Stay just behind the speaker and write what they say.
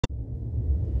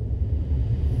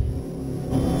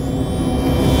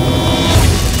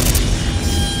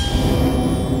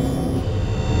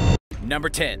Number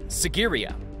 10.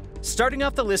 Sigiriya. Starting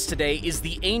off the list today is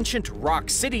the ancient rock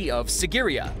city of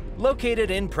Sigiriya, located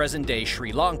in present-day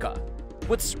Sri Lanka.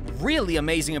 What's really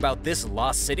amazing about this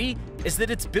lost city is that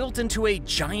it's built into a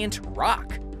giant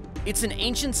rock. It's an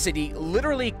ancient city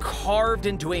literally carved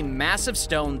into a massive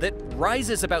stone that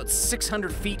rises about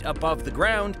 600 feet above the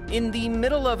ground in the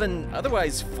middle of an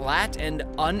otherwise flat and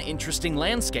uninteresting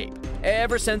landscape.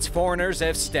 Ever since foreigners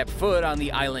have stepped foot on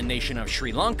the island nation of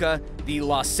Sri Lanka, the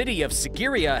lost city of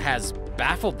Sigiriya has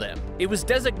baffled them. It was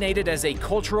designated as a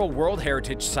Cultural World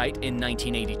Heritage Site in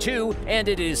 1982, and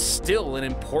it is still an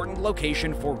important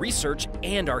location for research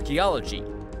and archaeology.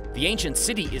 The ancient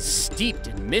city is steeped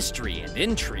in mystery and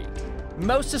intrigue.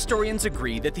 Most historians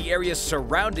agree that the area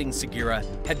surrounding Sigiriya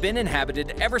had been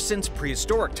inhabited ever since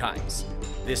prehistoric times.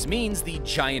 This means the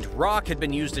giant rock had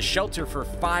been used as shelter for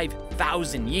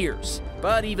 5,000 years.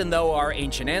 But even though our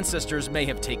ancient ancestors may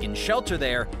have taken shelter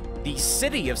there, the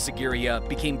city of Sigiriya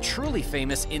became truly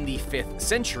famous in the 5th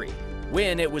century,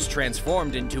 when it was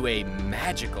transformed into a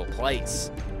magical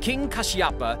place. King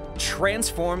Kashyapa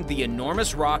transformed the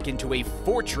enormous rock into a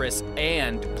fortress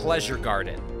and pleasure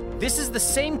garden. This is the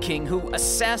same king who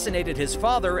assassinated his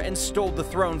father and stole the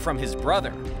throne from his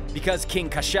brother. Because King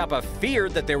Kashyapa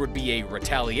feared that there would be a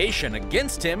retaliation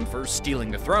against him for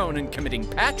stealing the throne and committing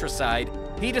patricide,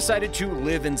 he decided to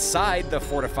live inside the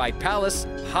fortified palace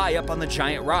high up on the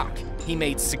giant rock. He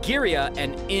made Sigiriya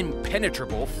an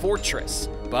impenetrable fortress.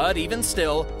 But even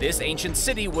still, this ancient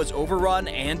city was overrun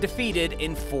and defeated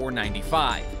in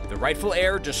 495. The rightful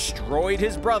heir destroyed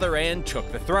his brother and took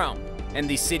the throne, and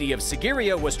the city of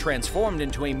Sigiriya was transformed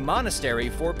into a monastery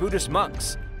for Buddhist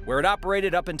monks, where it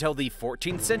operated up until the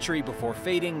 14th century before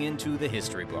fading into the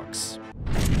history books.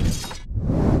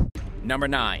 Number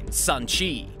 9.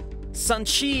 Sanchi.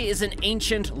 Sanchi is an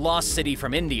ancient lost city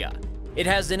from India. It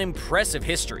has an impressive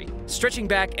history, stretching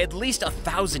back at least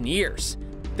 1,000 years.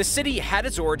 The city had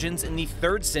its origins in the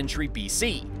 3rd century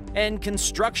BC, and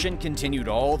construction continued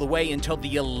all the way until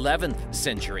the 11th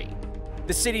century.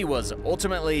 The city was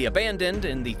ultimately abandoned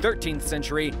in the 13th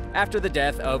century after the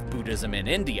death of Buddhism in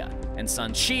India, and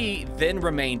Sanchi then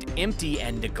remained empty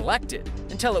and neglected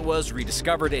until it was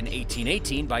rediscovered in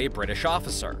 1818 by a British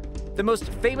officer. The most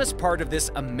famous part of this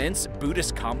immense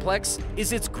Buddhist complex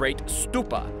is its great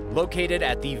stupa, located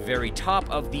at the very top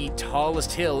of the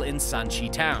tallest hill in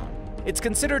Sanchi town. It's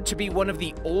considered to be one of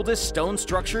the oldest stone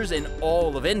structures in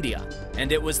all of India,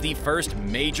 and it was the first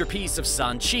major piece of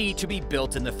Sanchi to be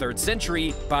built in the 3rd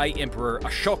century by Emperor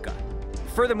Ashoka.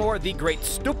 Furthermore, the Great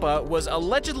Stupa was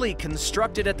allegedly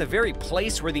constructed at the very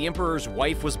place where the emperor's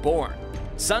wife was born.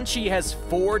 Sanchi has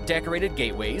 4 decorated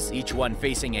gateways, each one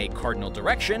facing a cardinal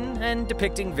direction and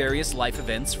depicting various life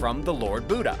events from the Lord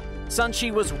Buddha.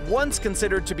 Sanchi was once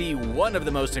considered to be one of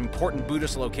the most important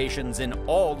Buddhist locations in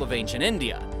all of ancient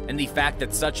India, and the fact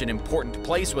that such an important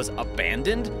place was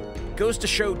abandoned goes to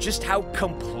show just how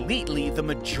completely the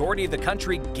majority of the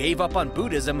country gave up on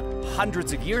Buddhism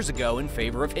hundreds of years ago in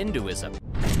favor of Hinduism.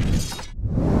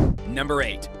 Number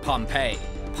 8. Pompeii.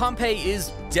 Pompeii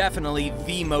is definitely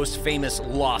the most famous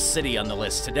lost city on the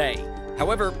list today.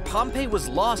 However, Pompeii was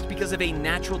lost because of a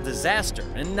natural disaster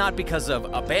and not because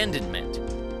of abandonment.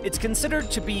 It's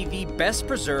considered to be the best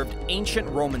preserved ancient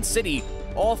Roman city,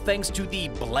 all thanks to the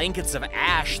blankets of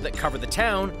ash that cover the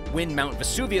town when Mount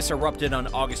Vesuvius erupted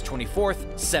on August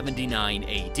 24th, 79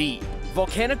 AD.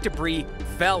 Volcanic debris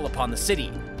fell upon the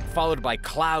city, followed by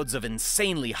clouds of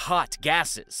insanely hot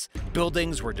gases.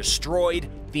 Buildings were destroyed,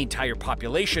 the entire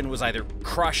population was either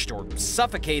crushed or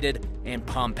suffocated, and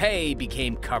Pompeii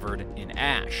became covered in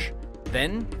ash.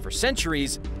 Then, for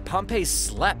centuries, Pompeii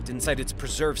slept inside its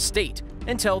preserved state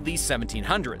until the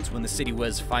 1700s, when the city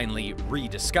was finally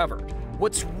rediscovered.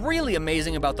 What's really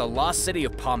amazing about the lost city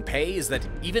of Pompeii is that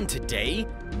even today,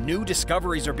 new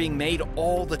discoveries are being made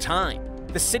all the time.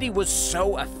 The city was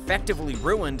so effectively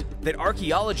ruined that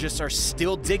archaeologists are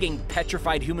still digging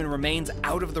petrified human remains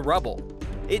out of the rubble.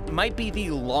 It might be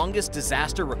the longest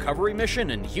disaster recovery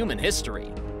mission in human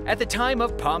history. At the time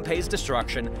of Pompeii's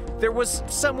destruction, there was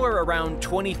somewhere around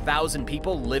 20,000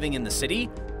 people living in the city.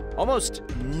 Almost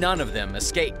none of them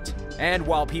escaped. And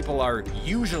while people are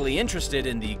usually interested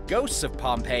in the ghosts of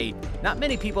Pompeii, not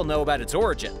many people know about its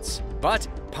origins. But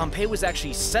Pompeii was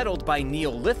actually settled by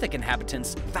Neolithic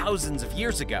inhabitants thousands of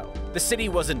years ago. The city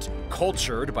wasn't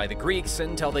cultured by the Greeks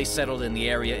until they settled in the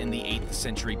area in the 8th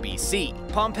century BC.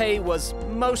 Pompeii was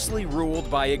mostly ruled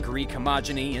by a Greek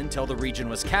homogeny until the region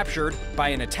was captured by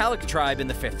an Italic tribe in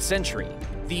the 5th century.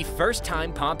 The first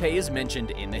time Pompeii is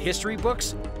mentioned in the history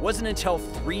books wasn't until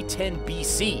 310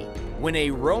 BC, when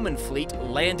a Roman fleet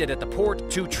landed at the port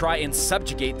to try and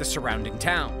subjugate the surrounding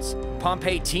towns.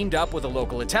 Pompey teamed up with the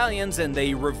local Italians and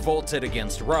they revolted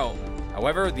against Rome.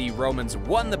 However, the Romans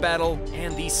won the battle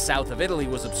and the south of Italy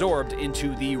was absorbed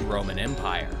into the Roman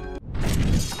Empire.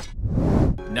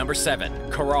 Number 7.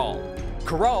 Caral.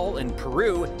 Caral in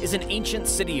Peru is an ancient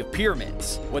city of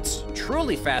pyramids. What's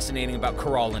truly fascinating about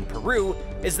Caral in Peru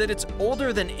is that it's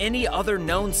older than any other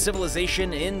known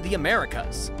civilization in the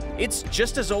Americas. It's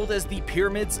just as old as the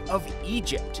pyramids of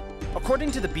Egypt.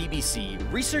 According to the BBC,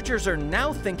 researchers are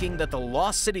now thinking that the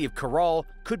lost city of Caral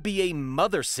could be a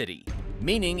mother city,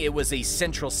 meaning it was a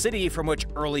central city from which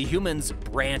early humans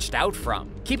branched out from.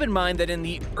 Keep in mind that in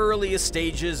the earliest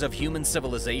stages of human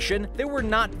civilization, there were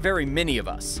not very many of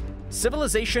us.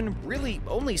 Civilization really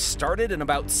only started in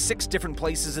about 6 different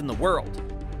places in the world.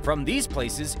 From these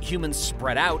places, humans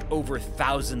spread out over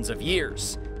thousands of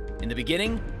years. In the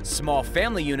beginning, small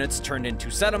family units turned into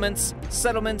settlements,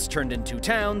 settlements turned into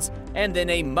towns, and then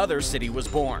a mother city was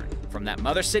born. From that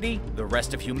mother city, the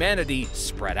rest of humanity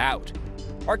spread out.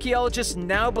 Archaeologists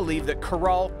now believe that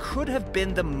Caral could have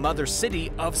been the mother city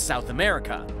of South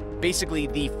America, basically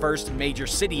the first major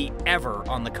city ever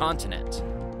on the continent.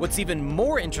 What's even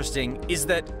more interesting is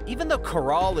that even though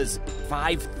Caral is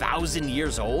 5,000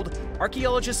 years old,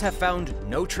 archaeologists have found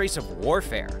no trace of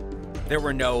warfare. There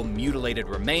were no mutilated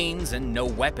remains and no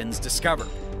weapons discovered.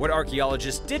 What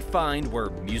archaeologists did find were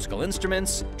musical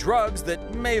instruments, drugs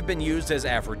that may have been used as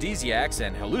aphrodisiacs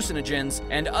and hallucinogens,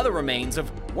 and other remains of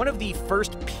one of the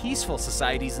first peaceful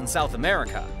societies in South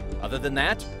America. Other than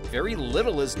that, very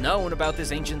little is known about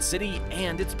this ancient city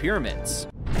and its pyramids.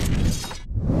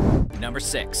 Number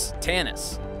 6.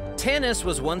 Tanis. Tanis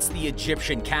was once the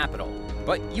Egyptian capital,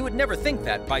 but you would never think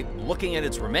that by looking at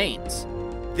its remains.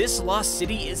 This lost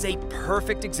city is a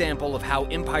perfect example of how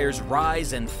empires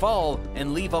rise and fall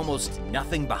and leave almost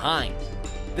nothing behind.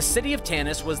 The city of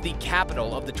Tanis was the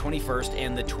capital of the 21st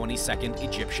and the 22nd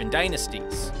Egyptian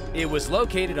dynasties. It was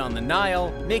located on the Nile,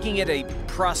 making it a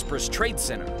prosperous trade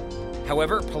center.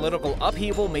 However, political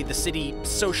upheaval made the city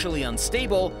socially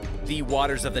unstable, the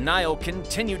waters of the Nile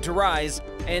continued to rise,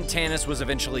 and Tanis was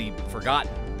eventually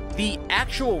forgotten. The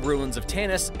actual ruins of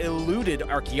Tanis eluded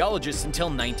archaeologists until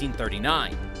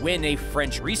 1939, when a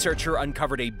French researcher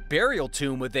uncovered a burial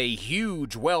tomb with a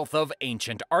huge wealth of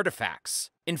ancient artifacts.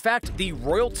 In fact, the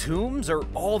royal tombs are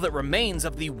all that remains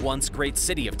of the once great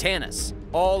city of Tanis.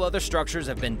 All other structures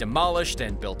have been demolished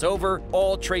and built over,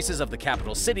 all traces of the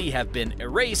capital city have been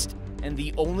erased, and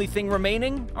the only thing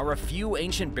remaining are a few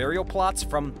ancient burial plots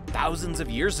from thousands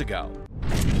of years ago.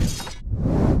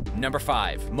 Number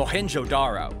 5.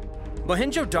 Mohenjo-Daro.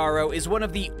 Mohenjo-Daro is one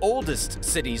of the oldest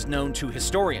cities known to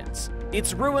historians.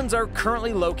 Its ruins are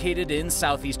currently located in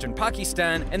southeastern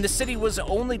Pakistan, and the city was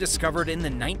only discovered in the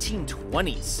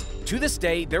 1920s. To this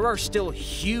day, there are still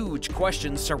huge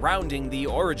questions surrounding the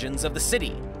origins of the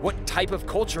city. What type of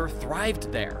culture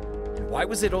thrived there? And why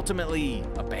was it ultimately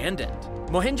abandoned?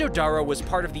 Mohenjo-Daro was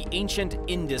part of the ancient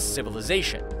Indus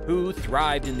civilization, who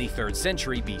thrived in the 3rd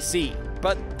century BC.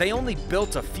 But they only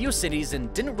built a few cities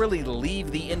and didn't really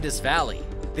leave the Indus Valley.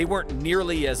 They weren't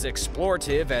nearly as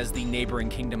explorative as the neighboring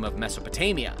kingdom of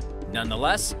Mesopotamia.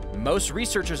 Nonetheless, most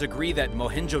researchers agree that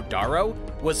Mohenjo-Daro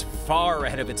was far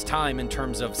ahead of its time in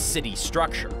terms of city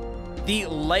structure. The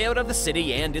layout of the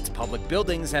city and its public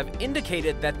buildings have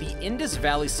indicated that the Indus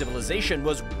Valley civilization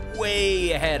was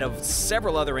way ahead of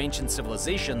several other ancient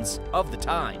civilizations of the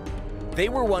time. They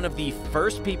were one of the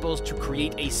first peoples to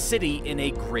create a city in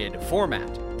a grid format.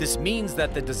 This means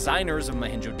that the designers of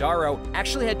Mohenjo-Daro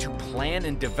actually had to plan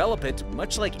and develop it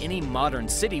much like any modern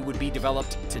city would be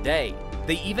developed today.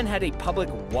 They even had a public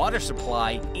water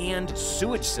supply and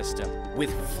sewage system, with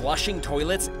flushing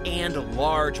toilets and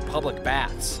large public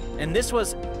baths. And this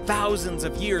was thousands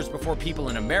of years before people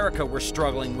in America were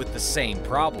struggling with the same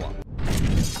problem.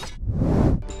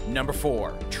 Number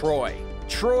 4. Troy.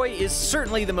 Troy is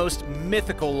certainly the most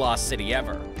mythical lost city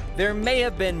ever. There may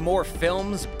have been more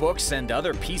films, books, and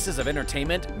other pieces of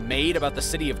entertainment made about the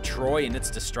city of Troy and its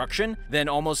destruction than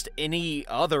almost any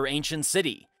other ancient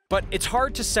city. But it's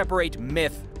hard to separate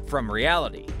myth from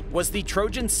reality. Was the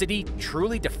Trojan city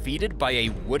truly defeated by a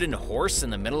wooden horse in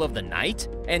the middle of the night?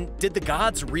 And did the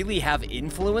gods really have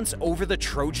influence over the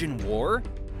Trojan War?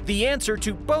 The answer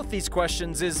to both these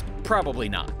questions is probably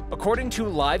not. According to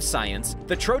Live Science,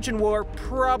 the Trojan War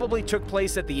probably took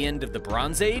place at the end of the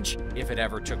Bronze Age, if it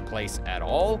ever took place at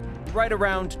all, right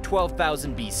around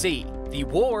 12,000 BC. The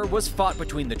war was fought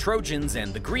between the Trojans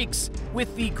and the Greeks,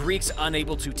 with the Greeks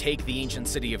unable to take the ancient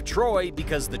city of Troy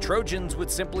because the Trojans would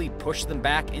simply push them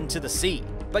back into the sea.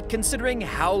 But considering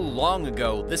how long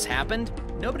ago this happened,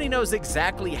 nobody knows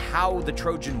exactly how the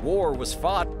Trojan War was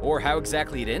fought, or how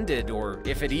exactly it ended, or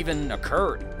if it even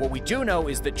occurred. What we do know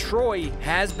is that Troy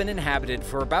has been inhabited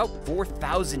for about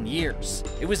 4,000 years.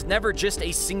 It was never just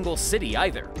a single city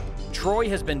either. Troy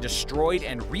has been destroyed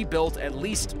and rebuilt at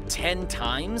least 10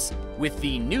 times, with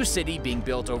the new city being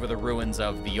built over the ruins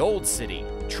of the old city.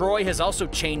 Troy has also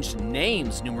changed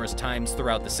names numerous times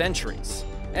throughout the centuries.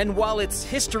 And while its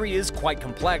history is quite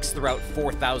complex throughout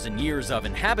 4,000 years of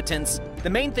inhabitants, the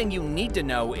main thing you need to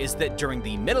know is that during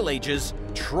the Middle Ages,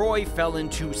 Troy fell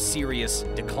into serious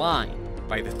decline.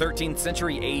 By the 13th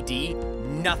century AD,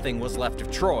 nothing was left of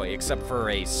Troy except for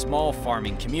a small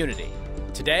farming community.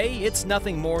 Today, it's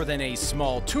nothing more than a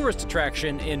small tourist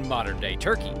attraction in modern-day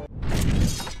Turkey.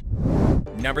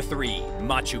 Number 3.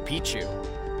 Machu Picchu.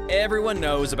 Everyone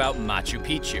knows about Machu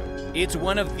Picchu. It's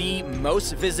one of the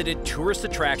most visited tourist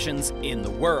attractions in the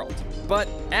world. But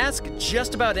ask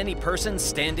just about any person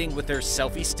standing with their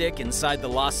selfie stick inside the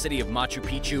lost city of Machu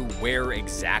Picchu where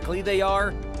exactly they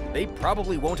are, they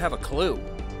probably won't have a clue.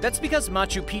 That's because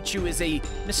Machu Picchu is a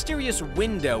mysterious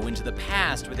window into the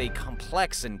past with a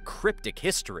complex and cryptic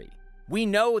history. We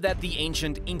know that the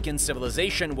ancient Incan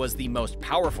civilization was the most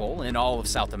powerful in all of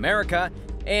South America,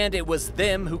 and it was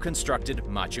them who constructed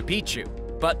Machu Picchu.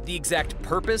 But the exact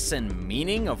purpose and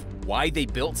meaning of why they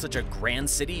built such a grand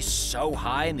city so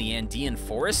high in the Andean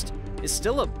forest is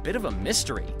still a bit of a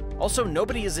mystery. Also,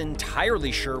 nobody is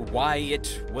entirely sure why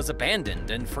it was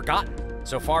abandoned and forgotten.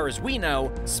 So far as we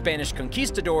know, Spanish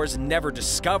conquistadors never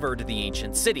discovered the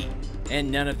ancient city,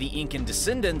 and none of the Incan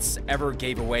descendants ever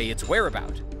gave away its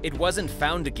whereabouts. It wasn't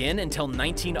found again until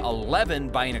 1911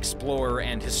 by an explorer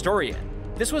and historian.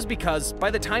 This was because by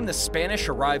the time the Spanish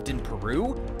arrived in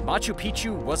Peru, Machu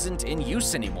Picchu wasn't in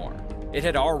use anymore. It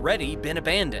had already been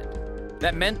abandoned.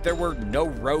 That meant there were no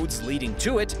roads leading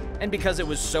to it, and because it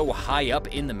was so high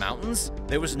up in the mountains,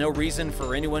 there was no reason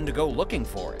for anyone to go looking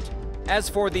for it. As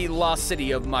for the lost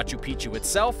city of Machu Picchu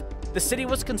itself, the city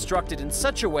was constructed in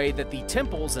such a way that the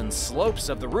temples and slopes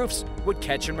of the roofs would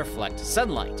catch and reflect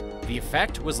sunlight. The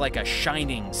effect was like a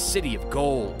shining city of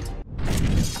gold.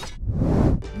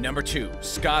 Number 2.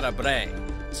 Skara Brae.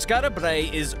 Skara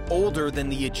Brae is older than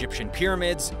the Egyptian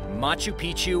pyramids, Machu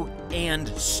Picchu, and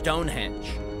Stonehenge.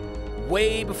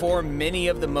 Way before many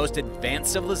of the most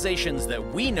advanced civilizations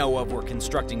that we know of were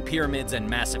constructing pyramids and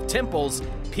massive temples,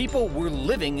 people were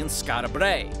living in Skara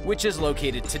Brae, which is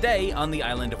located today on the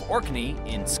island of Orkney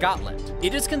in Scotland.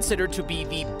 It is considered to be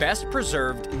the best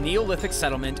preserved Neolithic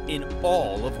settlement in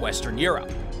all of Western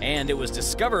Europe, and it was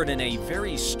discovered in a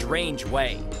very strange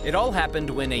way. It all happened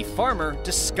when a farmer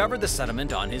discovered the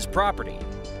settlement on his property.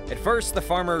 At first, the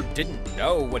farmer didn't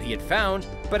know what he had found,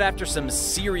 but after some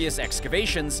serious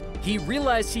excavations, he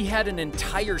realized he had an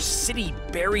entire city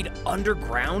buried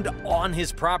underground on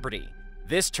his property.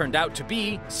 This turned out to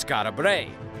be Skara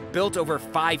Brae, built over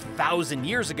 5,000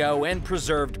 years ago and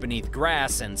preserved beneath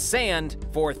grass and sand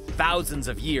for thousands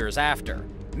of years after,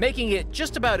 making it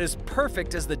just about as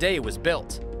perfect as the day it was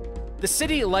built. The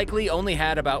city likely only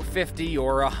had about 50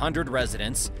 or 100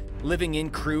 residents, living in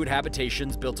crude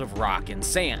habitations built of rock and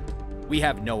sand. We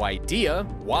have no idea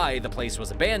why the place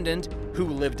was abandoned, who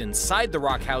lived inside the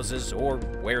rock houses, or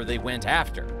where they went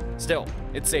after. Still,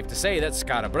 it's safe to say that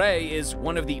Skara Brae is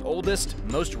one of the oldest,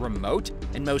 most remote,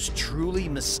 and most truly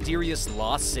mysterious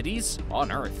lost cities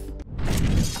on Earth.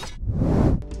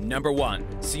 Number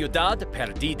 1. Ciudad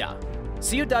Perdida.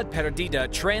 Ciudad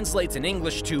Perdida translates in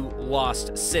English to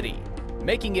lost city,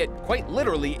 making it quite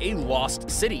literally a lost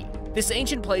city. This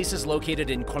ancient place is located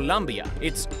in Colombia.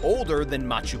 It's older than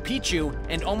Machu Picchu,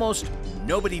 and almost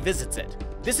nobody visits it.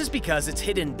 This is because it's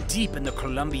hidden deep in the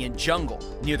Colombian jungle,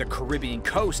 near the Caribbean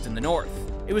coast in the north.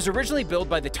 It was originally built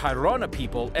by the Tairona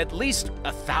people at least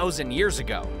 1,000 years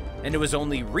ago, and it was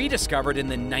only rediscovered in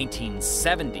the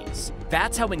 1970s.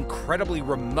 That's how incredibly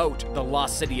remote the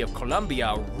lost city of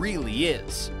Colombia really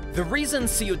is. The reason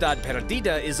Ciudad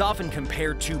Perdida is often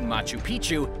compared to Machu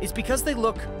Picchu is because they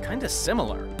look kinda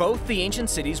similar. Both the ancient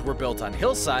cities were built on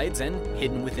hillsides and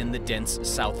hidden within the dense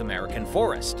South American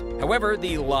forest. However,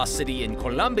 the lost city in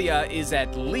Colombia is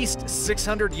at least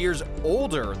 600 years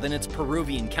older than its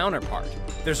Peruvian counterpart.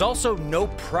 There's also no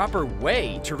proper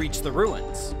way to reach the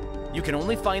ruins. You can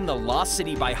only find the lost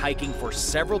city by hiking for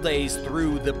several days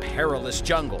through the perilous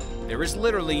jungle. There is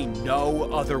literally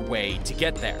no other way to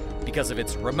get there. Because of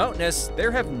its remoteness,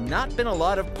 there have not been a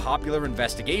lot of popular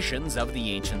investigations of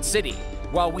the ancient city.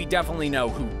 While we definitely know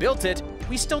who built it,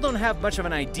 we still don't have much of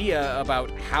an idea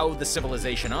about how the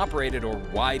civilization operated or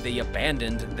why they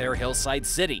abandoned their hillside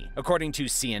city. According to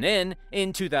CNN,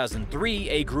 in 2003,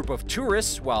 a group of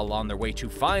tourists, while on their way to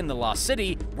find the lost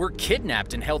city, were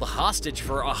kidnapped and held hostage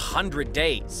for 100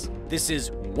 days. This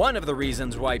is one of the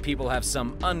reasons why people have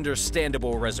some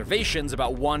understandable reservations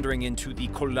about wandering into the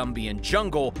Colombian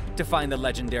jungle to find the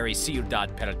legendary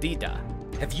Ciudad Perdida.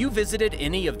 Have you visited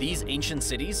any of these ancient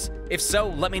cities? If so,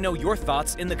 let me know your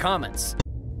thoughts in the comments.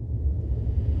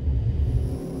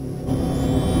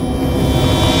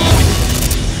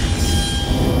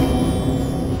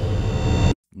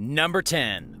 Number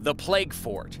 10. The Plague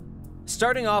Fort.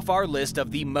 Starting off our list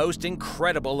of the most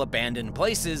incredible abandoned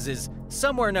places is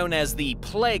somewhere known as the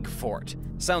Plague Fort.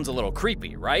 Sounds a little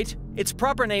creepy, right? Its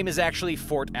proper name is actually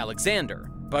Fort Alexander,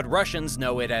 but Russians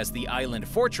know it as the island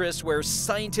fortress where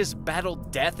scientists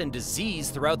battled death and disease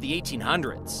throughout the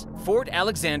 1800s. Fort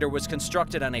Alexander was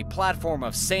constructed on a platform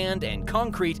of sand and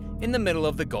concrete in the middle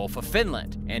of the Gulf of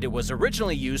Finland, and it was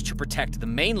originally used to protect the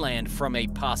mainland from a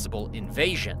possible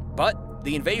invasion. But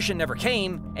the invasion never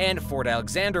came, and Fort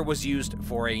Alexander was used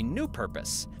for a new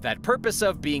purpose. That purpose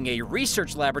of being a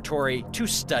research laboratory to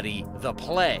study the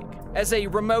plague. As a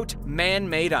remote,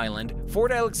 man-made island,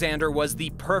 Fort Alexander was the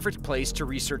perfect place to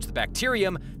research the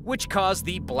bacterium which caused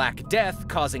the Black Death,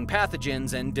 causing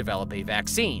pathogens and develop a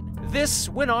vaccine. This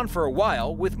went on for a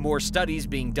while, with more studies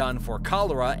being done for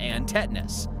cholera and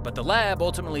tetanus, but the lab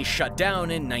ultimately shut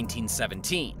down in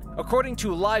 1917. According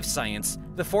to Live Science,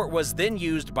 the fort was then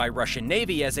used by Russian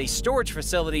Navy as a storage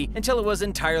facility until it was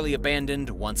entirely abandoned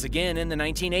once again in the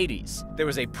 1980s. There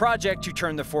was a project to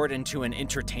turn the fort into an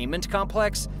entertainment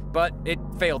complex, but it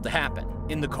failed to happen.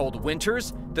 In the cold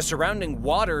winters, the surrounding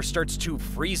water starts to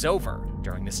freeze over.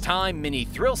 During this time, many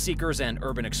thrill seekers and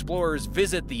urban explorers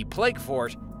visit the Plague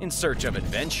Fort in search of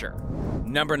adventure.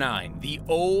 Number 9. The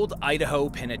Old Idaho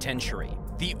Penitentiary.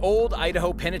 The Old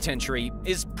Idaho Penitentiary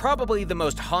is probably the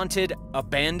most haunted,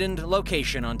 abandoned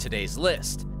location on today's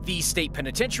list. The state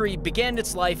penitentiary began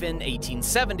its life in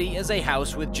 1870 as a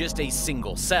house with just a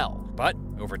single cell. But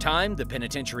over time, the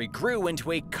penitentiary grew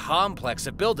into a complex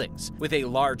of buildings, with a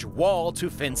large wall to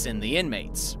fence in the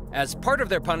inmates. As part of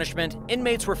their punishment,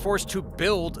 inmates were forced to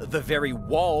build the very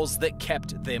walls that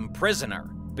kept them prisoner.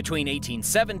 Between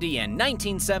 1870 and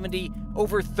 1970,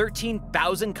 over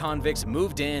 13,000 convicts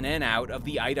moved in and out of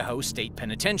the Idaho State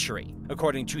Penitentiary.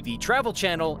 According to the Travel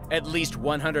Channel, at least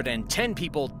 110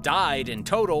 people died in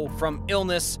total from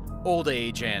illness, old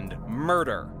age, and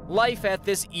murder. Life at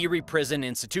this eerie prison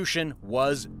institution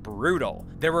was brutal.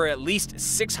 There were at least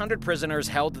 600 prisoners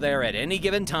held there at any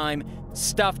given time,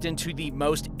 stuffed into the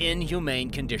most inhumane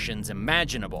conditions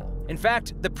imaginable. In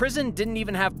fact, the prison didn't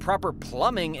even have proper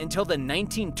plumbing until the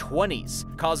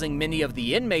 1920s, causing many of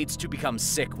the inmates to become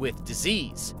sick with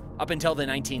disease. Up until the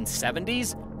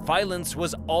 1970s, violence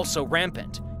was also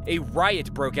rampant. A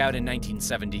riot broke out in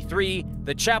 1973,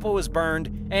 the chapel was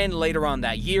burned, and later on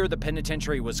that year, the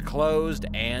penitentiary was closed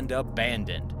and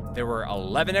abandoned. There were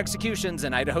 11 executions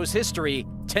in Idaho's history,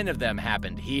 10 of them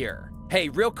happened here. Hey,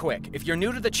 real quick, if you're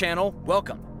new to the channel,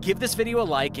 welcome. Give this video a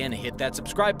like and hit that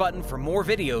subscribe button for more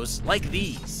videos like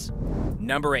these.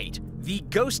 Number 8. The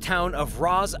Ghost Town of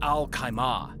Ras Al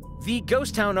Khaimah. The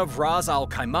ghost town of Ras Al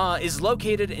Khaimah is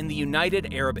located in the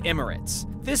United Arab Emirates.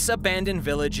 This abandoned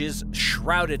village is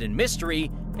shrouded in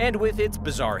mystery, and with its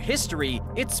bizarre history,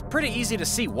 it's pretty easy to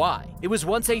see why. It was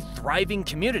once a thriving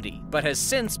community, but has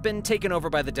since been taken over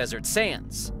by the desert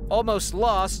sands. Almost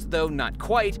lost, though not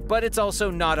quite, but it's also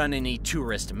not on any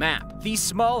tourist map. The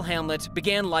small hamlet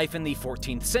began life in the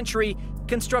 14th century,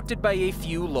 constructed by a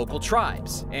few local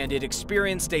tribes, and it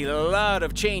experienced a lot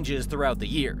of changes throughout the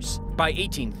years. By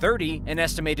 1830, an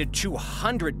estimated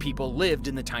 200 people lived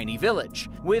in the tiny village,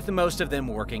 with most of them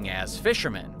working as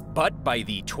fishermen. But by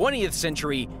the 20th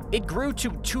century, it grew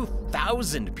to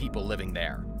 2,000 people living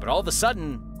there. But all of a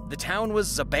sudden, the town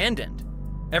was abandoned.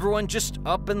 Everyone just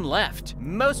up and left.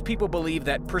 Most people believe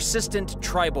that persistent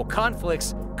tribal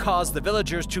conflicts caused the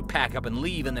villagers to pack up and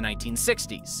leave in the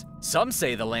 1960s. Some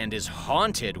say the land is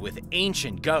haunted with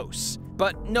ancient ghosts,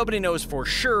 but nobody knows for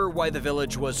sure why the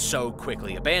village was so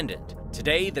quickly abandoned.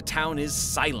 Today, the town is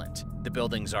silent. The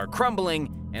buildings are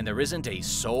crumbling, and there isn't a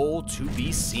soul to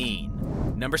be seen.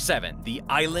 Number 7. The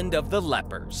Island of the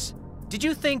Lepers. Did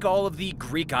you think all of the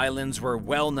Greek islands were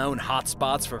well-known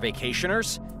hotspots for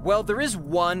vacationers? Well, there is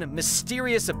one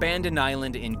mysterious abandoned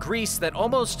island in Greece that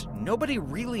almost nobody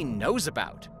really knows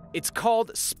about. It's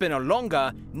called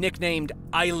Spinalonga, nicknamed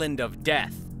Island of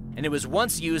Death, and it was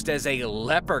once used as a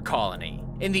leper colony.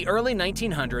 In the early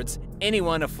 1900s,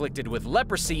 anyone afflicted with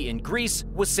leprosy in Greece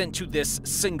was sent to this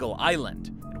single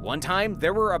island. one time,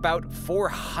 there were about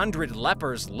 400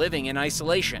 lepers living in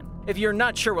isolation. If you're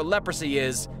not sure what leprosy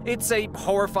is, it's a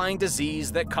horrifying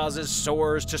disease that causes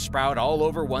sores to sprout all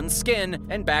over one's skin,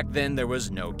 and back then there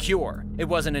was no cure. It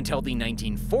wasn't until the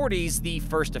 1940s the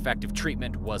first effective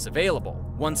treatment was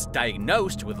available. Once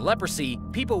diagnosed with leprosy,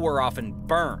 people were often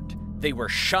burned. They were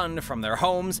shunned from their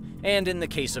homes, and in the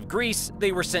case of Greece,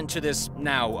 they were sent to this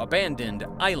now abandoned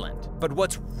island. But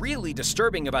what's really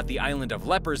disturbing about the island of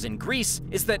lepers in Greece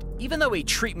is that even though a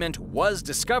treatment was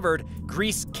discovered,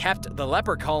 Greece kept the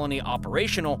leper colony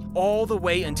operational all the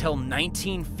way until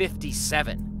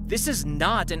 1957. This is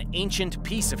not an ancient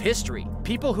piece of history.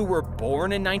 People who were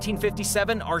born in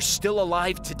 1957 are still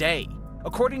alive today.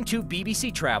 According to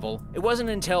BBC Travel, it wasn't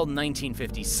until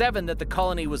 1957 that the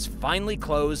colony was finally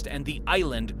closed and the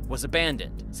island was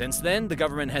abandoned. Since then, the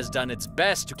government has done its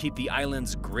best to keep the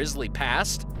island's grisly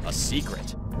past a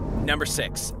secret. Number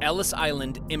 6. Ellis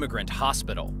Island Immigrant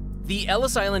Hospital. The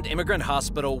Ellis Island Immigrant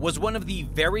Hospital was one of the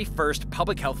very first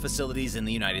public health facilities in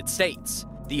the United States.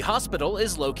 The hospital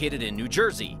is located in New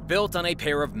Jersey, built on a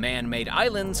pair of man-made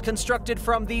islands constructed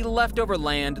from the leftover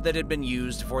land that had been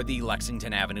used for the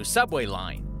Lexington Avenue subway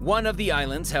line. One of the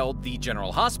islands held the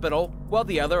General Hospital, while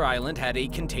the other island had a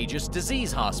contagious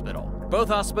disease hospital. Both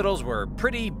hospitals were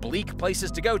pretty bleak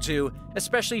places to go to,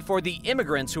 especially for the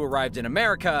immigrants who arrived in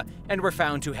America and were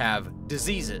found to have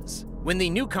diseases. When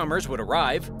the newcomers would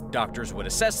arrive, doctors would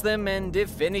assess them, and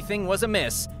if anything was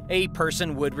amiss, a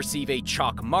person would receive a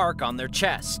chalk mark on their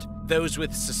chest. Those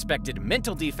with suspected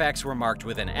mental defects were marked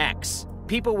with an X.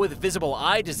 People with visible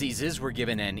eye diseases were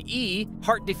given an E,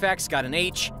 heart defects got an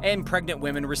H, and pregnant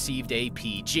women received a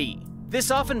PG.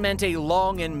 This often meant a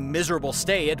long and miserable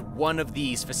stay at one of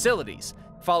these facilities,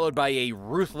 followed by a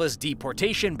ruthless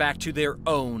deportation back to their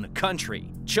own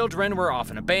country. Children were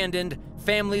often abandoned,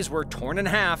 families were torn in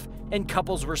half, and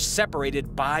couples were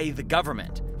separated by the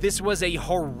government. This was a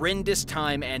horrendous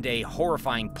time and a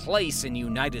horrifying place in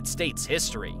United States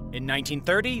history. In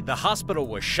 1930, the hospital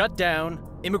was shut down,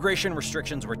 immigration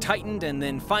restrictions were tightened, and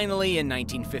then finally in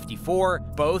 1954,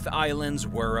 both islands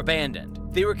were abandoned.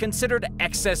 They were considered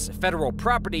excess federal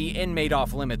property and made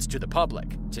off limits to the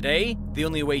public. Today, the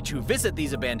only way to visit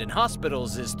these abandoned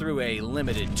hospitals is through a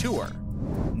limited tour.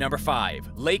 Number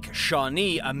 5. Lake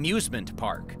Shawnee Amusement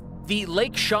Park. The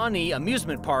Lake Shawnee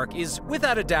Amusement Park is,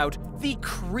 without a doubt, the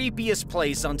creepiest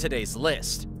place on today's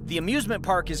list. The amusement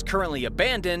park is currently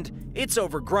abandoned, it's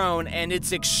overgrown, and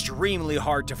it's extremely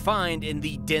hard to find in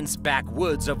the dense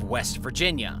backwoods of West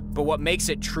Virginia. But what makes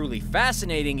it truly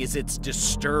fascinating is its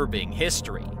disturbing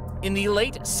history. In the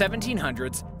late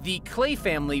 1700s, the Clay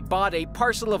family bought a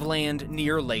parcel of land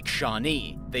near Lake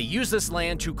Shawnee. They used this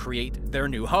land to create their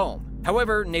new home.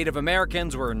 However, Native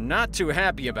Americans were not too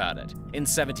happy about it. In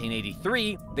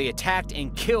 1783, they attacked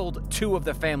and killed 2 of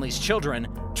the family's children,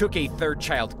 took a 3rd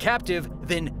child captive,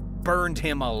 then burned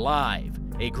him alive.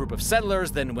 A group of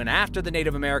settlers then went after the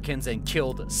Native Americans and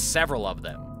killed several of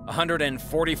them.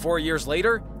 144 years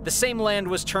later, the same land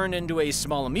was turned into a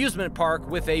small amusement park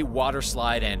with a water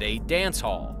slide and a dance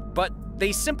hall. But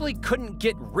they simply couldn't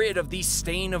get rid of the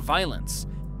stain of violence.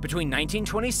 Between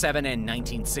 1927 and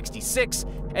 1966,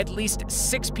 at least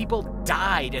 6 people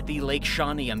died at the Lake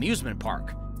Shawnee Amusement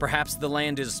Park. Perhaps the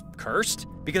land is cursed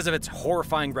because of its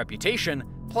horrifying reputation,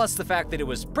 plus the fact that it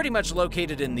was pretty much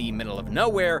located in the middle of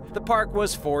nowhere. The park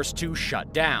was forced to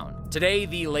shut down. Today,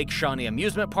 the Lake Shawnee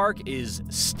Amusement Park is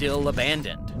still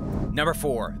abandoned. Number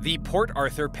 4. The Port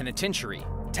Arthur Penitentiary.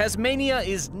 Tasmania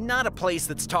is not a place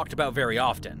that's talked about very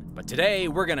often, but today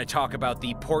we're going to talk about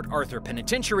the Port Arthur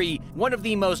Penitentiary, one of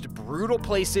the most brutal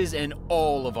places in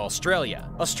all of Australia.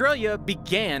 Australia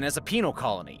began as a penal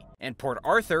colony, and Port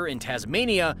Arthur in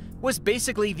Tasmania was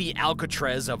basically the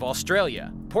Alcatraz of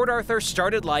Australia. Port Arthur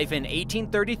started life in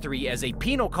 1833 as a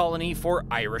penal colony for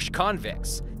Irish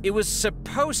convicts. It was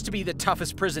supposed to be the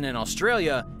toughest prison in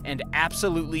Australia and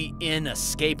absolutely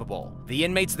inescapable. The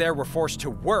inmates there were forced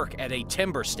to work at a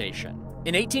timber station.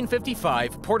 In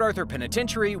 1855, Port Arthur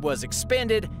Penitentiary was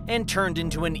expanded and turned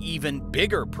into an even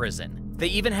bigger prison. They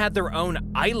even had their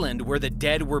own island where the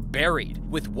dead were buried,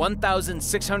 with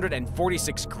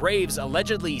 1,646 graves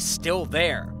allegedly still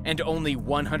there, and only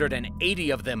 180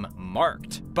 of them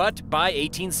marked. But by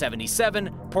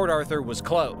 1877, Port Arthur was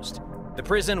closed. The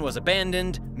prison was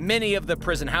abandoned, many of the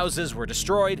prison houses were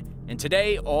destroyed, and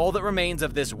today all that remains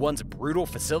of this once brutal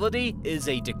facility is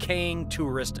a decaying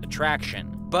tourist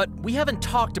attraction. But we haven't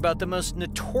talked about the most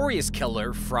notorious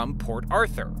killer from Port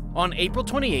Arthur. On April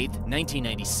 28,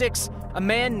 1996, a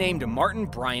man named Martin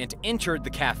Bryant entered the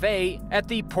cafe at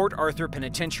the Port Arthur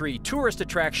Penitentiary tourist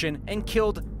attraction and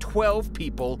killed 12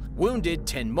 people, wounded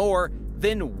 10 more,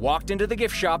 then walked into the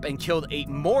gift shop and killed 8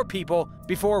 more people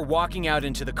before walking out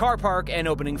into the car park and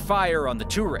opening fire on the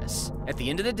tourists. At the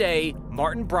end of the day,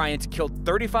 Martin Bryant killed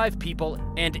 35 people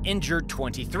and injured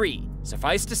 23.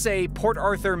 Suffice to say, Port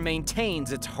Arthur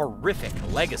maintains its horrific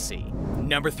legacy.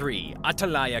 Number 3.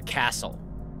 Atalaya Castle.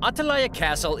 Atalaya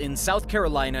Castle in South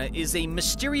Carolina is a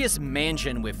mysterious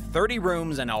mansion with 30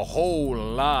 rooms and a whole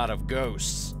lot of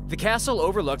ghosts. The castle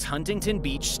overlooks Huntington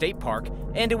Beach State Park,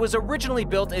 and it was originally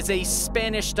built as a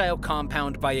Spanish-style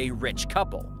compound by a rich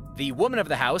couple. The woman of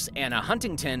the house, Anna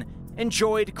Huntington,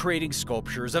 enjoyed creating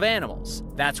sculptures of animals.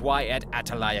 That's why at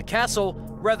Atalaya Castle,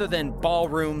 rather than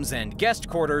ballrooms and guest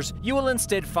quarters, you will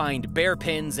instead find bear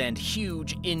pens and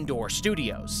huge indoor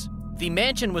studios. The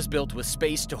mansion was built with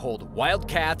space to hold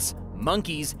wildcats,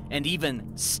 monkeys, and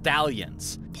even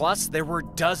stallions. Plus, there were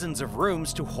dozens of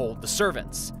rooms to hold the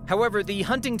servants. However, the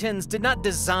Huntingtons did not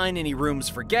design any rooms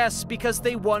for guests because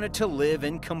they wanted to live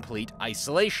in complete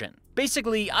isolation.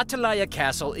 Basically, Atalaya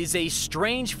Castle is a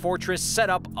strange fortress set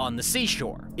up on the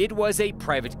seashore. It was a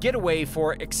private getaway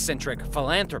for eccentric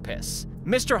philanthropists.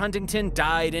 Mr. Huntington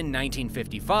died in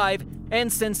 1955,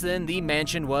 and since then the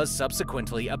mansion was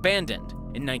subsequently abandoned.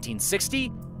 In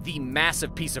 1960, the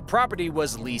massive piece of property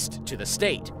was leased to the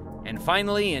state. And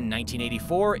finally, in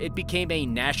 1984, it became a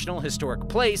National Historic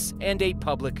Place and a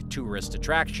public tourist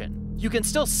attraction. You can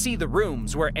still see the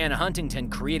rooms where Anna Huntington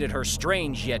created her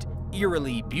strange yet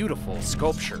eerily beautiful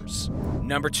sculptures.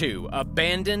 Number 2.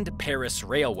 Abandoned Paris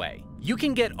Railway. You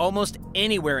can get almost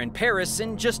anywhere in Paris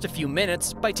in just a few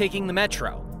minutes by taking the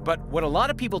metro. But what a lot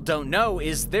of people don't know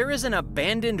is there is an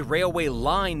abandoned railway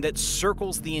line that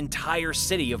circles the entire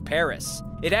city of Paris.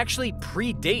 It actually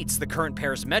predates the current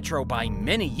Paris Metro by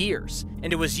many years,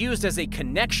 and it was used as a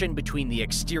connection between the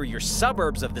exterior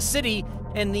suburbs of the city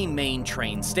and the main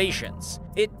train stations.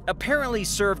 It apparently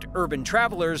served urban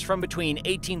travelers from between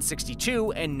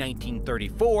 1862 and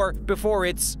 1934 before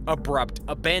its abrupt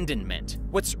abandonment.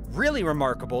 What's really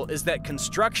remarkable is that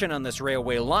construction on this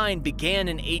railway line began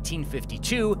in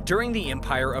 1852 during the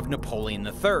empire of Napoleon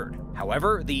III.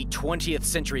 However, the 20th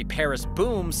century Paris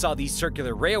boom saw the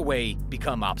circular railway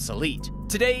become obsolete.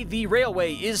 Today, the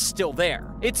railway is still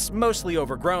there. It's mostly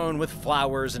overgrown with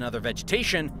flowers and other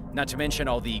vegetation, not to mention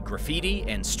all the graffiti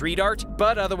and street art,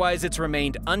 but otherwise it's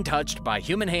remained untouched by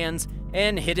human hands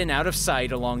and hidden out of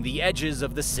sight along the edges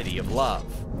of the City of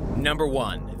Love. Number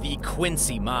 1. The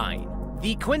Quincy Mine.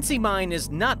 The Quincy Mine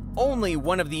is not only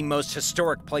one of the most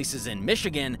historic places in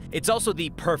Michigan, it's also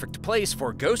the perfect place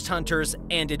for ghost hunters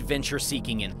and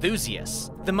adventure-seeking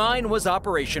enthusiasts. The mine was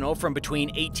operational from between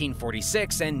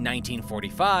 1846 and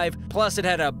 1945, plus it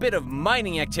had a bit of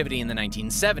mining activity in the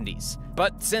 1970s.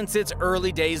 But since its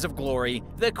early days of glory,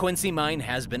 the Quincy Mine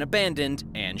has been abandoned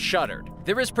and shuttered.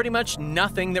 There is pretty much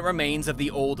nothing that remains of the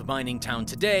old mining town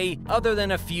today, other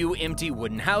than a few empty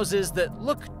wooden houses that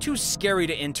look too scary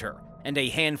to enter, and a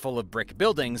handful of brick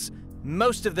buildings,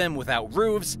 most of them without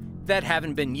roofs, that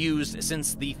haven't been used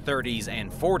since the 30s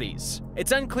and 40s.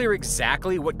 It's unclear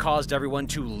exactly what caused everyone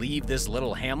to leave this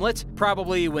little hamlet.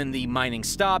 Probably when the mining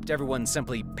stopped, everyone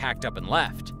simply packed up and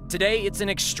left. Today, it's an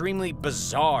extremely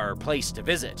bizarre place to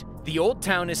visit. The old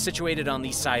town is situated on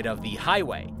the side of the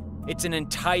highway. It's an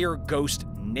entire ghost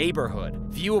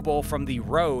neighborhood, viewable from the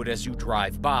road as you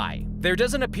drive by. There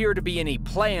doesn't appear to be any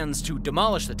plans to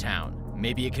demolish the town.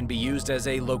 Maybe it can be used as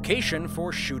a location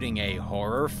for shooting a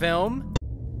horror film?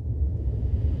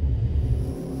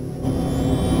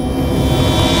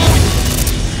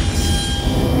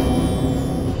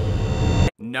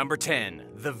 Number 10.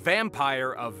 The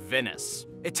Vampire of Venice.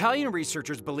 Italian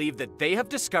researchers believe that they have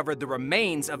discovered the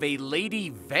remains of a lady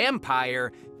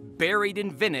vampire buried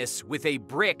in Venice with a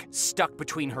brick stuck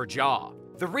between her jaw.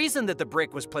 The reason that the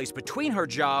brick was placed between her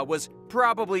jaw was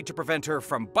probably to prevent her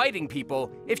from biting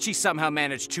people if she somehow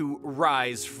managed to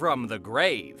rise from the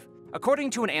grave. According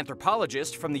to an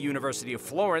anthropologist from the University of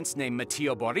Florence named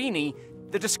Matteo Borini,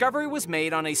 the discovery was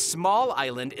made on a small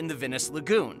island in the Venice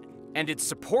lagoon, and it's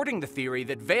supporting the theory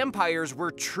that vampires were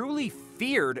truly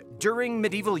feared during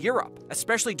medieval Europe,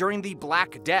 especially during the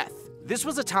Black Death. This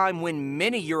was a time when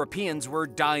many Europeans were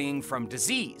dying from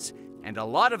disease, and a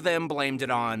lot of them blamed it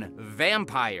on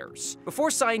vampires. Before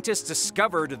scientists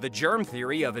discovered the germ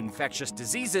theory of infectious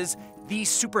diseases, the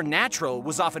supernatural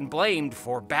was often blamed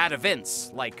for bad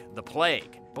events, like the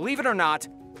plague. Believe it or not,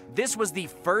 this was the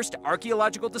first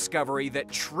archaeological discovery that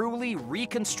truly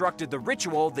reconstructed the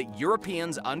ritual that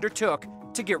Europeans undertook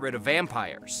to get rid of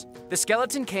vampires. The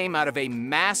skeleton came out of a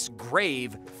mass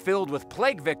grave filled with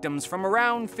plague victims from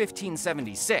around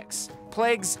 1576.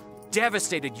 Plagues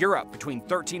devastated Europe between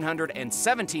 1300 and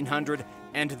 1700,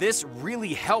 and this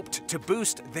really helped to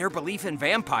boost their belief in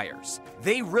vampires.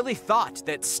 They really thought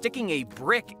that sticking a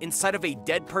brick inside of a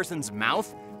dead person's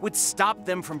mouth would stop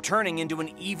them from turning into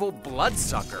an evil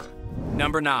bloodsucker.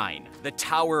 Number 9. The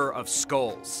Tower of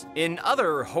Skulls. In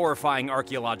other horrifying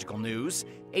archaeological news,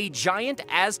 a giant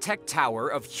Aztec tower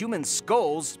of human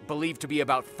skulls, believed to be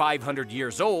about 500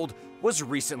 years old, was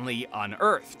recently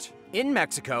unearthed. In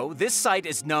Mexico, this site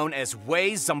is known as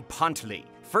Huezompantli,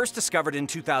 first discovered in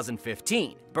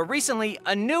 2015, but recently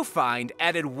a new find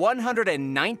added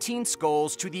 119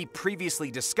 skulls to the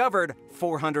previously discovered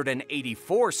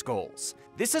 484 skulls.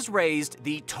 This has raised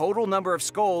the total number of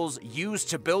skulls used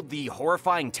to build the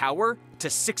horrifying tower to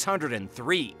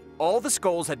 603. All the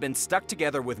skulls had been stuck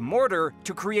together with mortar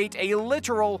to create a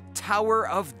literal Tower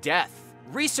of Death.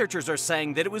 Researchers are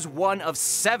saying that it was one of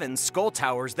 7 skull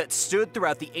towers that stood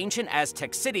throughout the ancient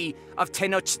Aztec city of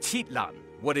Tenochtitlan,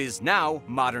 what is now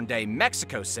modern-day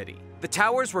Mexico City. The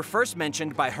towers were first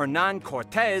mentioned by Hernan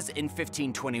Cortés in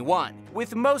 1521,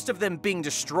 with most of them being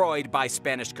destroyed by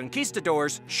Spanish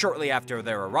conquistadors shortly after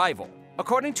their arrival.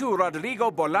 According to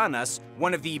Rodrigo Bolaños,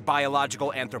 one of the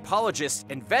biological anthropologists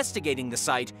investigating the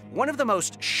site, one of the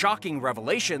most shocking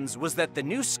revelations was that the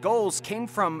new skulls came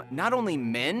from not only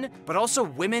men, but also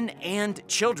women and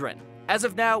children. As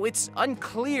of now, it's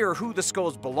unclear who the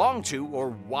skulls belong to or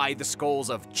why the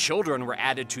skulls of children were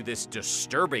added to this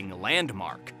disturbing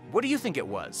landmark. What do you think it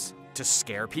was? To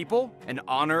scare people? An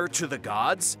honor to the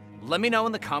gods? Let me know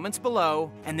in the comments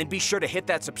below, and then be sure to hit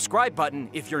that subscribe button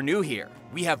if you're new here.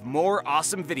 We have more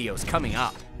awesome videos coming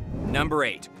up. Number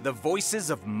 8. The Voices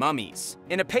of Mummies.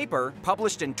 In a paper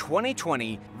published in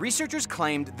 2020, researchers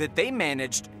claimed that they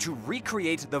managed to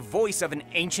recreate the voice of an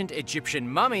ancient Egyptian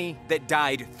mummy that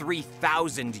died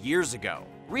 3,000 years ago.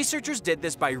 Researchers did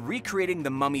this by recreating the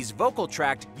mummy's vocal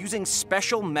tract using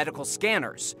special medical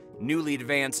scanners, newly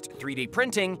advanced 3D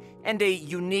printing, and a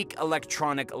unique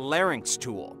electronic larynx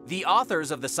tool. The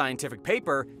authors of the scientific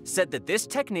paper said that this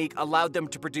technique allowed them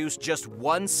to produce just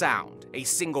one sound, a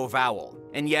single vowel.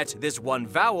 And yet, this one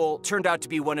vowel turned out to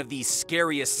be one of the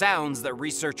scariest sounds that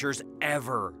researchers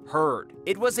ever heard.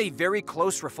 It was a very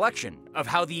close reflection of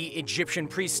how the Egyptian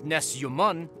priest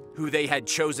Nesyamun, who they had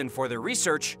chosen for their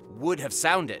research, would have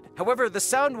sounded. However, the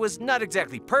sound was not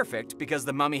exactly perfect because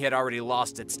the mummy had already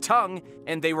lost its tongue,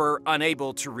 and they were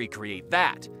unable to recreate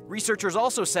that. Researchers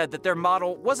also said that their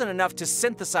model wasn't enough to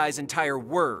synthesize entire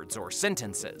words or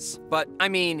sentences. But, I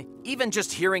mean, even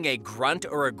just hearing a grunt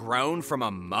or a groan from a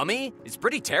mummy is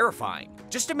pretty terrifying.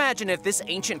 Just imagine if this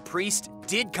ancient priest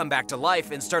did come back to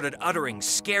life and started uttering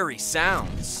scary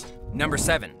sounds. Number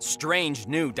 7. Strange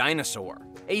New Dinosaur.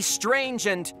 A strange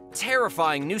and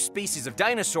terrifying new species of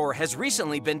dinosaur has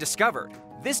recently been discovered.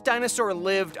 This dinosaur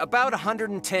lived about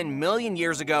 110 million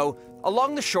years ago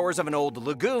along the shores of an old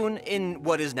lagoon in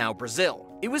what is now Brazil.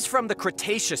 It was from the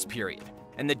Cretaceous period,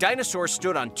 and the dinosaur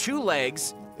stood on 2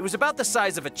 legs. It was about the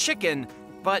size of a chicken,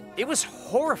 but it was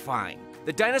horrifying.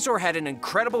 The dinosaur had an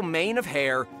incredible mane of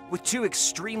hair with 2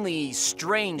 extremely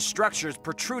strange structures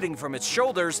protruding from its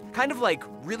shoulders, kind of like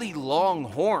really long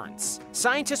horns.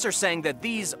 Scientists are saying that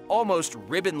these almost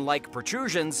ribbon-like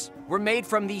protrusions were made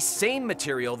from the same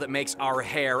material that makes our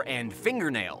hair and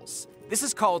fingernails. This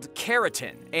is called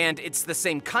keratin, and it's the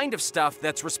same kind of stuff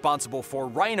that's responsible for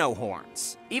rhino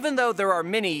horns. Even though there are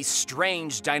many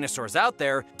strange dinosaurs out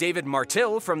there, David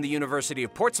Martill from the University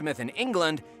of Portsmouth in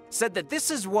England said that this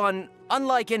is one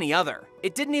unlike any other.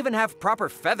 It didn't even have proper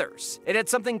feathers. It had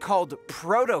something called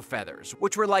proto-feathers,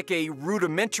 which were like a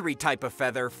rudimentary type of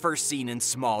feather first seen in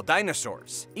small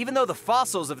dinosaurs. Even though the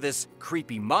fossils of this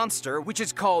creepy monster, which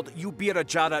is called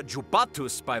Ubirajara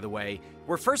jubatus, by the way,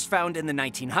 were first found in the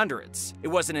 1900s. It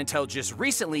wasn't until just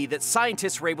recently that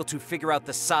scientists were able to figure out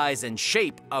the size and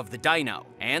shape of the dino.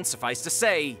 And suffice to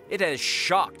say, it has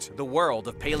shocked the world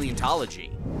of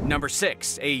paleontology. Number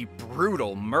 6. A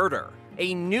brutal murder.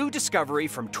 A new discovery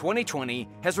from 2020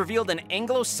 has revealed an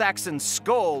Anglo-Saxon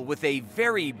skull with a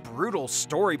very brutal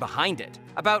story behind it.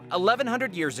 About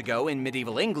 1100 years ago in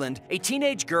medieval England, a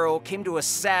teenage girl came to a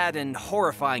sad and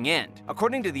horrifying end.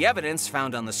 According to the evidence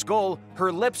found on the skull,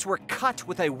 her lips were cut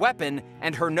with a weapon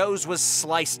and her nose was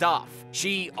sliced off.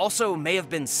 She also may have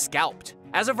been scalped.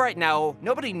 As of right now,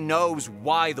 nobody knows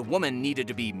why the woman needed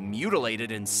to be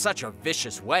mutilated in such a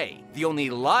vicious way. The only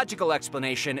logical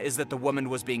explanation is that the woman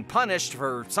was being punished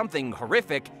for something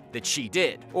horrific that she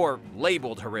did, or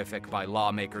labeled horrific by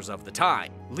lawmakers of the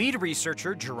time. Lead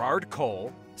researcher Gerard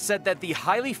Cole said that the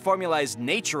highly formalized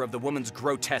nature of the woman's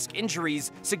grotesque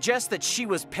injuries suggests that she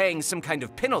was paying some kind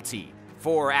of penalty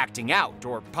for acting out,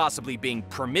 or possibly being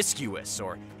promiscuous,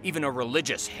 or even a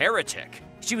religious heretic.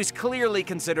 She was clearly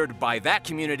considered by that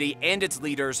community and its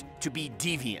leaders to be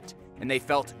deviant, and they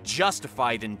felt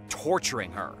justified in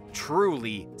torturing her.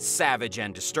 Truly savage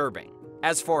and disturbing.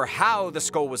 As for how the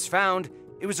skull was found,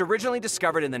 it was originally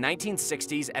discovered in the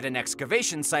 1960s at an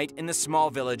excavation site in the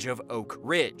small village of Oak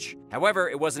Ridge. However,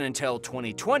 it wasn't until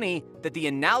 2020 that the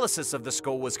analysis of the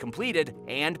skull was completed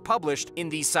and published in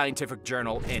the scientific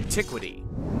journal Antiquity.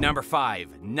 Number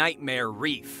 5. Nightmare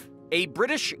Reef. A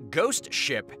British ghost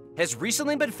ship has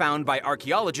recently been found by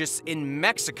archaeologists in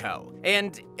Mexico,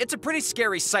 and it's a pretty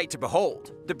scary sight to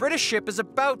behold. The British ship is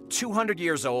about 200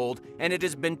 years old, and it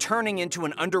has been turning into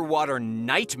an underwater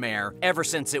nightmare ever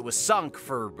since it was sunk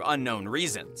for unknown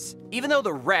reasons. Even though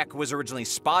the wreck was originally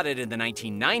spotted in the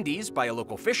 1990s by a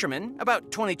local fisherman,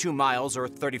 about 22 miles or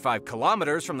 35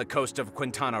 kilometers from the coast of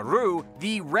Quintana Roo,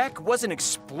 the wreck wasn't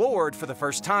explored for the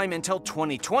first time until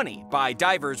 2020 by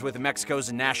divers with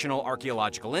Mexico's National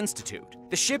Archaeological Institute.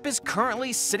 The ship is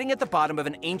currently sitting at the bottom of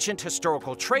an ancient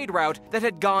historical trade route that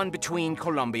had gone between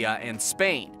Colombia and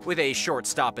Spain, with a short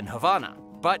stop in Havana.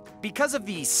 But because of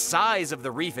the size of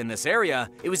the reef in this area,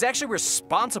 it was actually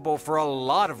responsible for a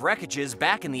lot of wreckages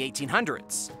back in the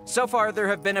 1800s. So far, there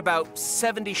have been about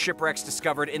 70 shipwrecks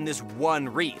discovered in this one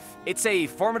reef. It's a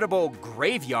formidable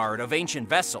graveyard of ancient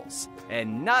vessels,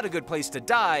 and not a good place to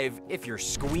dive if you're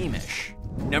squeamish.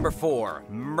 Number 4.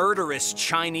 Murderous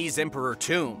Chinese Emperor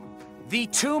Tomb. The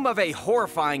tomb of a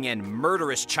horrifying and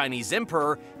murderous Chinese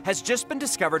emperor has just been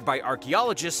discovered by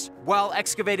archaeologists while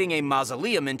excavating a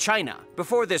mausoleum in China.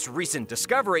 Before this recent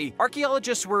discovery,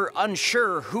 archaeologists were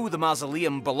unsure who the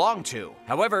mausoleum belonged to.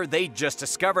 However, they just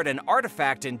discovered an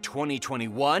artifact in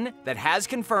 2021 that has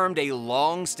confirmed a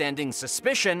long-standing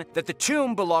suspicion that the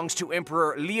tomb belongs to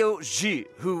Emperor Liu Zhi,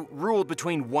 who ruled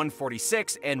between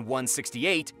 146 and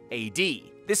 168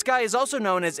 AD. This guy is also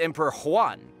known as Emperor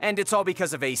Huan, and it's all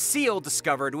because of a seal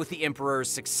discovered with the emperor's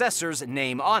successor's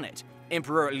name on it,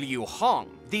 Emperor Liu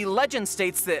Hong. The legend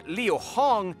states that Liu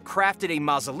Hong crafted a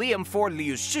mausoleum for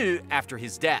Liu Shi after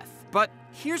his death. But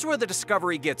here's where the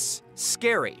discovery gets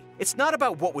scary. It's not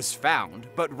about what was found,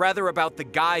 but rather about the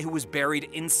guy who was buried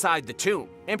inside the tomb.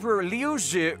 Emperor Liu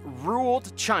Zhi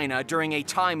ruled China during a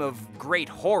time of great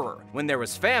horror, when there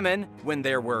was famine, when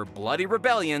there were bloody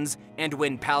rebellions, and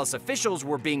when palace officials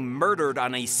were being murdered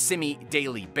on a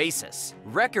semi-daily basis.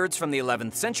 Records from the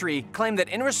 11th century claim that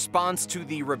in response to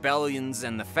the rebellions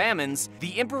and the famines,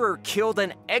 the emperor killed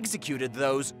and executed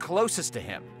those closest to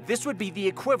him. This would be the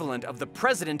equivalent of the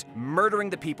president murdering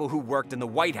the people who worked in the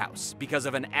White House because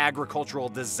of an agricultural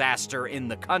disaster in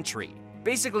the country.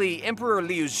 Basically, Emperor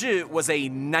Liu Zhi was a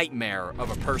nightmare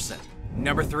of a person.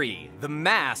 Number 3. The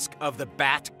Mask of the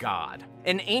Bat God.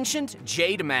 An ancient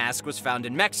jade mask was found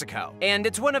in Mexico, and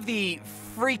it's one of the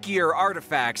freakier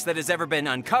artifacts that has ever been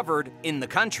uncovered in the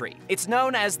country. It's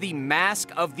known as the Mask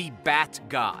of the Bat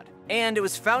God, and it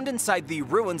was found inside the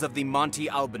ruins of the Monte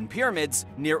Alban pyramids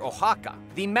near Oaxaca.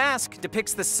 The mask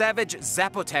depicts the savage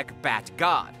Zapotec bat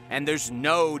god, and there's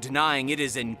no denying it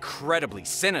is incredibly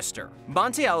sinister.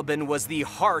 Monte Alban was the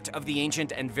heart of the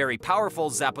ancient and very powerful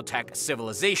Zapotec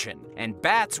civilization, and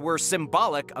bats were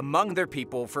symbolic among their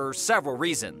people for several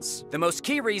reasons. The most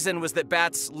key reason was that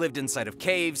bats lived inside of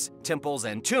caves, temples,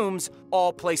 and tombs,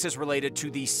 all places related to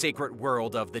the sacred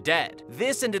world of the dead.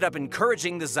 This ended up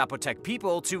encouraging the Zapotec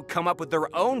people to come up with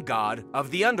their own god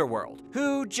of the underworld,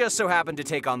 who just so happened to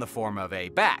take on the form of a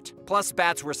bat. Plus,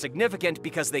 bats were significant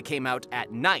because they came out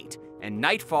at night, and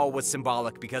nightfall was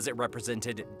symbolic because it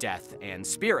represented death and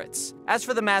spirits. As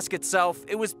for the mask itself,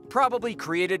 it was probably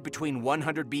created between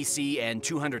 100 BC and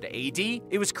 200 AD.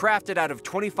 It was crafted out of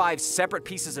 25 separate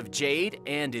pieces of jade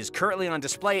and is currently on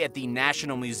display at the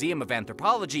National Museum of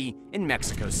Anthropology in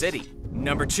Mexico City.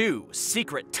 Number 2.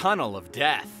 Secret Tunnel of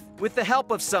Death. With the help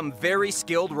of some very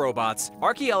skilled robots,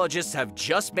 archaeologists have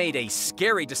just made a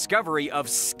scary discovery of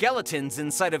skeletons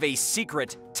inside of a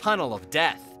secret tunnel of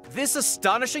death. This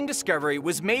astonishing discovery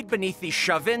was made beneath the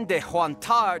Chavin de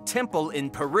Huantar temple in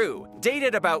Peru,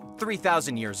 dated about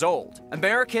 3,000 years old.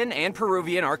 American and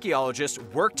Peruvian archaeologists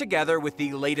worked together with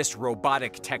the latest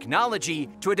robotic technology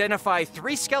to identify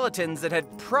 3 skeletons that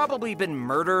had probably been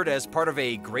murdered as part of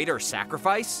a greater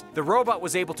sacrifice. The robot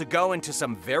was able to go into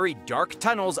some very dark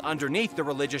tunnels underneath the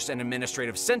religious and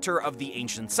administrative center of the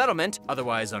ancient settlement,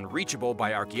 otherwise unreachable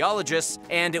by archaeologists,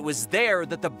 and it was there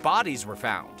that the bodies were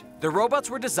found. The robots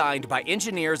were designed by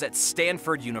engineers at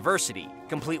Stanford University,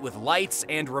 complete with lights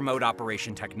and remote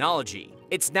operation technology.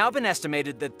 It's now been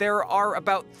estimated that there are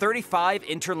about 35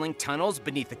 interlinked tunnels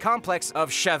beneath the complex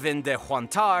of Chavin de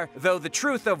Huantar, though the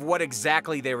truth of what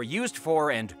exactly they were used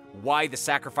for and why the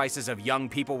sacrifices of young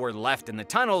people were left in the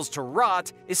tunnels to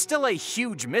rot is still a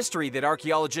huge mystery that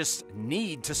archaeologists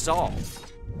need to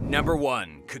solve. Number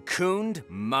 1. Cocooned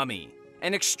Mummy.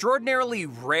 An extraordinarily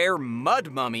rare mud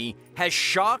mummy has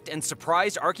shocked and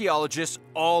surprised archaeologists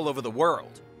all over the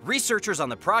world. Researchers on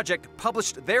the project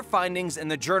published their findings in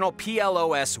the journal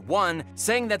PLOS One,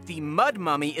 saying that the mud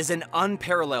mummy is an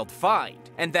unparalleled find,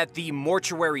 and that the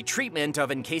mortuary treatment of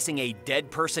encasing a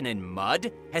dead person in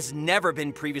mud has never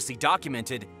been previously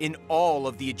documented in all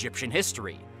of the Egyptian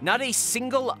history. Not a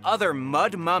single other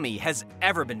mud mummy has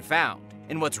ever been found.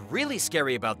 And what's really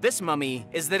scary about this mummy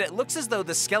is that it looks as though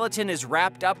the skeleton is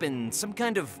wrapped up in some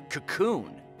kind of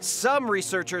cocoon. Some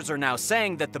researchers are now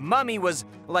saying that the mummy was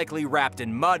likely wrapped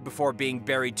in mud before being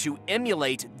buried to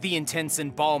emulate the intense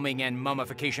embalming and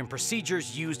mummification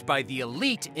procedures used by the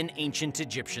elite in ancient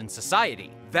Egyptian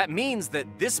society. That means that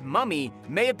this mummy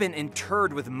may have been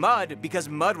interred with mud because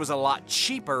mud was a lot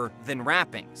cheaper than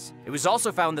wrappings. It was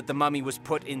also found that the mummy was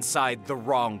put inside the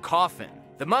wrong coffin.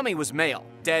 The mummy was male,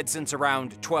 dead since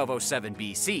around 1207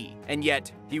 BC, and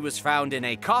yet he was found in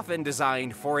a coffin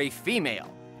designed for a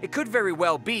female. It could very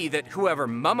well be that whoever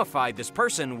mummified this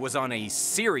person was on a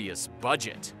serious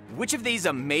budget. Which of these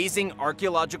amazing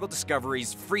archaeological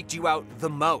discoveries freaked you out the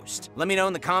most? Let me know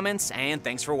in the comments, and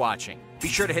thanks for watching. Be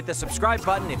sure to hit the subscribe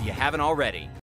button if you haven't already.